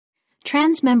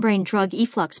Transmembrane drug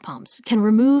efflux pumps can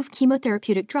remove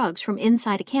chemotherapeutic drugs from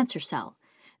inside a cancer cell,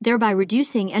 thereby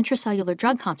reducing intracellular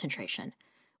drug concentration,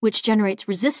 which generates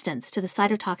resistance to the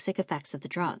cytotoxic effects of the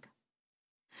drug.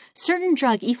 Certain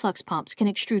drug efflux pumps can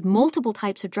extrude multiple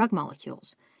types of drug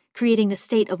molecules, creating the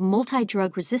state of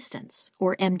multi-drug resistance,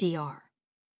 or MDR.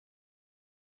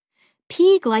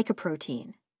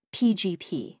 P-glycoprotein,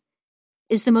 PGP,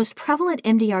 is the most prevalent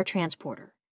MDR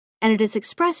transporter, and it is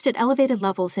expressed at elevated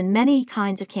levels in many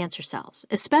kinds of cancer cells,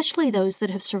 especially those that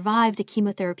have survived a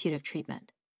chemotherapeutic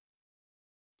treatment.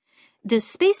 This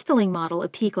space-filling model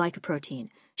of P-glycoprotein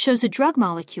shows a drug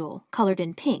molecule, colored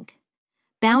in pink,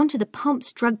 bound to the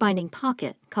pump's drug-binding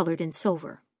pocket, colored in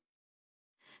silver.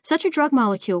 Such a drug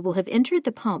molecule will have entered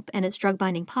the pump and its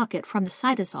drug-binding pocket from the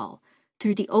cytosol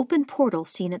through the open portal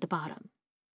seen at the bottom.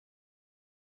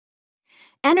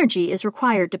 Energy is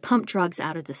required to pump drugs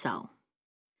out of the cell.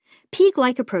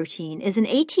 P-glycoprotein is an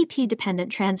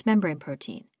ATP-dependent transmembrane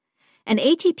protein, and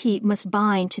ATP must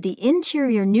bind to the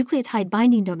interior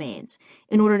nucleotide-binding domains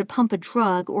in order to pump a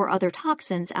drug or other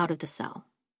toxins out of the cell.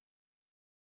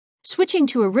 Switching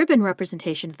to a ribbon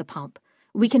representation of the pump,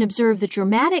 we can observe the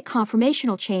dramatic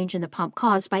conformational change in the pump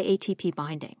caused by ATP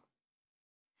binding.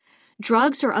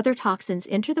 Drugs or other toxins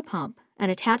enter the pump and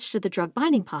attach to the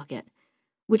drug-binding pocket,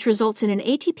 which results in an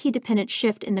ATP-dependent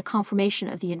shift in the conformation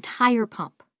of the entire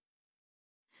pump.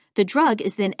 The drug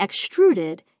is then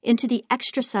extruded into the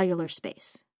extracellular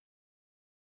space.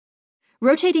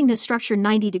 Rotating the structure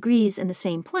 90 degrees in the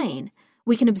same plane,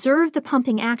 we can observe the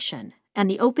pumping action and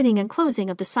the opening and closing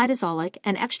of the cytosolic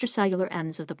and extracellular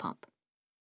ends of the pump.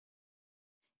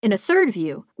 In a third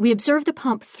view, we observe the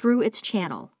pump through its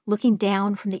channel, looking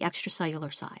down from the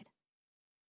extracellular side.